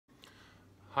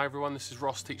Hi everyone, this is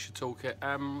Ross, Teacher Toolkit.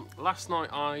 Last night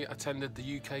I attended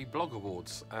the UK Blog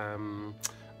Awards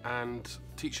and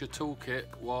Teacher Toolkit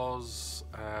was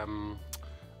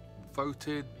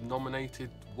voted, nominated,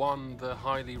 won the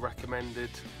highly recommended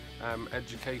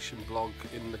education blog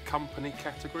in the company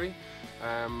category.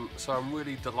 So I'm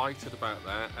really delighted about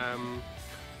that.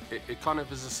 It kind of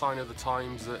is a sign of the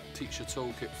times that Teacher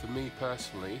Toolkit, for me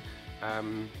personally,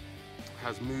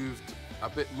 has moved a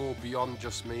bit more beyond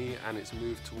just me, and it's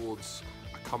moved towards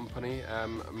a company. I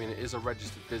mean, it is a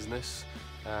registered business,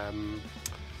 and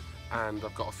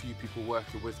I've got a few people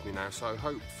working with me now, so I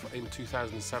hope in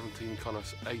 2017, kind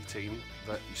of 18,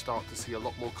 that you start to see a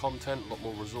lot more content, a lot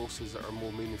more resources that are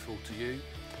more meaningful to you,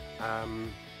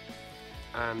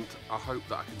 and I hope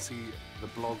that I can see the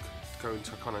blog going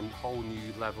to a kind of whole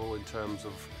new level in terms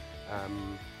of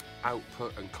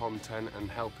output and content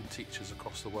and helping teachers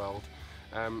across the world.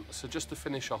 So just to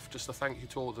finish off, just a thank you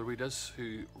to all the readers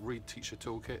who read Teacher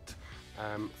Toolkit.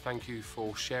 Thank you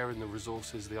for sharing the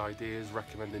resources, the ideas,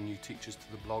 recommending new teachers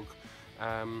to the blog.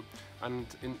 And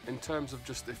in terms of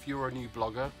just if you're a new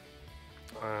blogger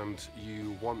and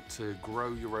you want to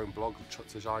grow your own blog,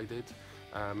 such as I did,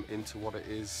 into what it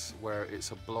is, where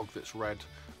it's a blog that's read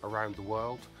around the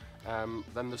world,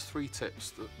 then there's 3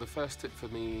 tips. The first tip for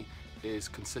me is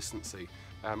consistency.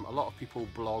 A lot of people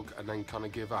blog and then kind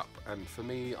of give up, and for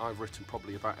me, I've written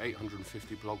probably about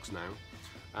 850 blogs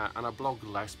now, and I blog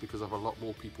less because I have a lot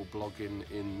more people blogging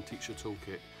in Teacher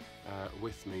Toolkit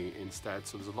with me instead,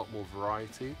 so there's a lot more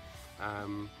variety.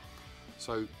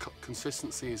 So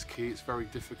consistency is key. It's very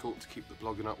difficult to keep the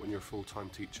blogging up when you're a full-time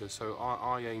teacher, so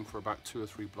I aim for about 2 or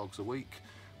 3 blogs a week,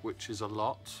 which is a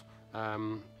lot,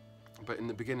 but in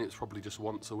the beginning it's probably just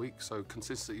once a week, so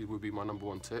consistency would be my number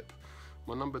 1 tip.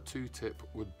 My number 2 tip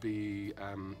would be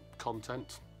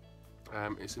content.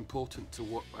 It's important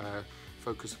to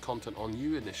focus the content on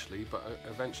you initially, but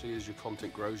eventually as your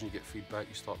content grows and you get feedback,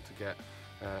 you start to get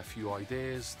a few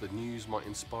ideas. The news might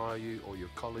inspire you, or your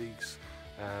colleagues,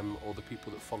 or the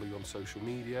people that follow you on social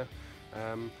media.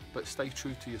 But stay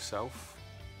true to yourself.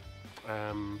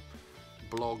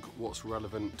 Blog what's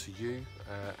relevant to you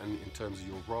and in terms of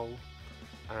your role,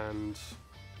 and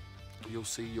you'll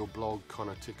see your blog kind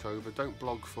of tick over. Don't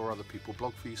blog for other people,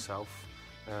 blog for yourself,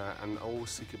 and always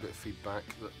seek a bit of feedback.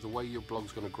 The way your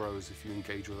blog's going to grow is if you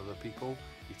engage with other people,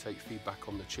 you take feedback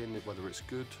on the chin, whether it's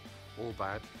good or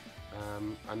bad,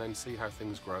 and then see how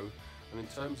things grow. And in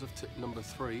terms of tip number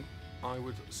 3, I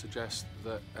would suggest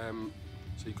that,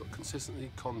 so you've got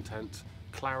consistency, content,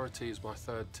 clarity is my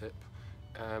 3rd tip.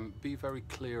 Be very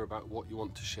clear about what you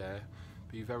want to share.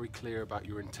 Be very clear about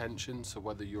your intention, so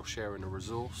whether you're sharing a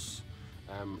resource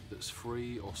that's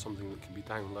free or something that can be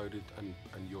downloaded and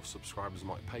your subscribers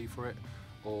might pay for it,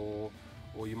 or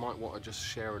you might want to just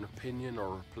share an opinion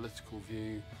or a political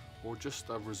view, or just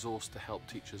a resource to help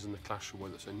teachers in the classroom,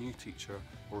 whether it's a new teacher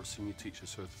or a senior teacher.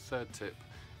 So the 3rd tip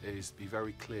is be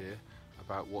very clear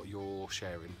about what you're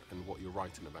sharing and what you're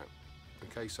writing about.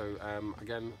 Okay, so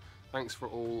again, thanks for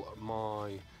all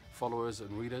my followers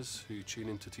and readers who tune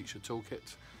into Teacher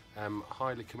Toolkit.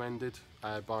 Highly commended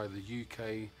by the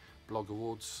UK Blog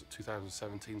Awards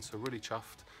 2017, so really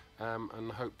chuffed,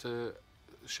 and hope to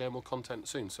share more content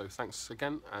soon. So thanks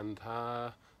again, and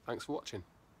thanks for watching.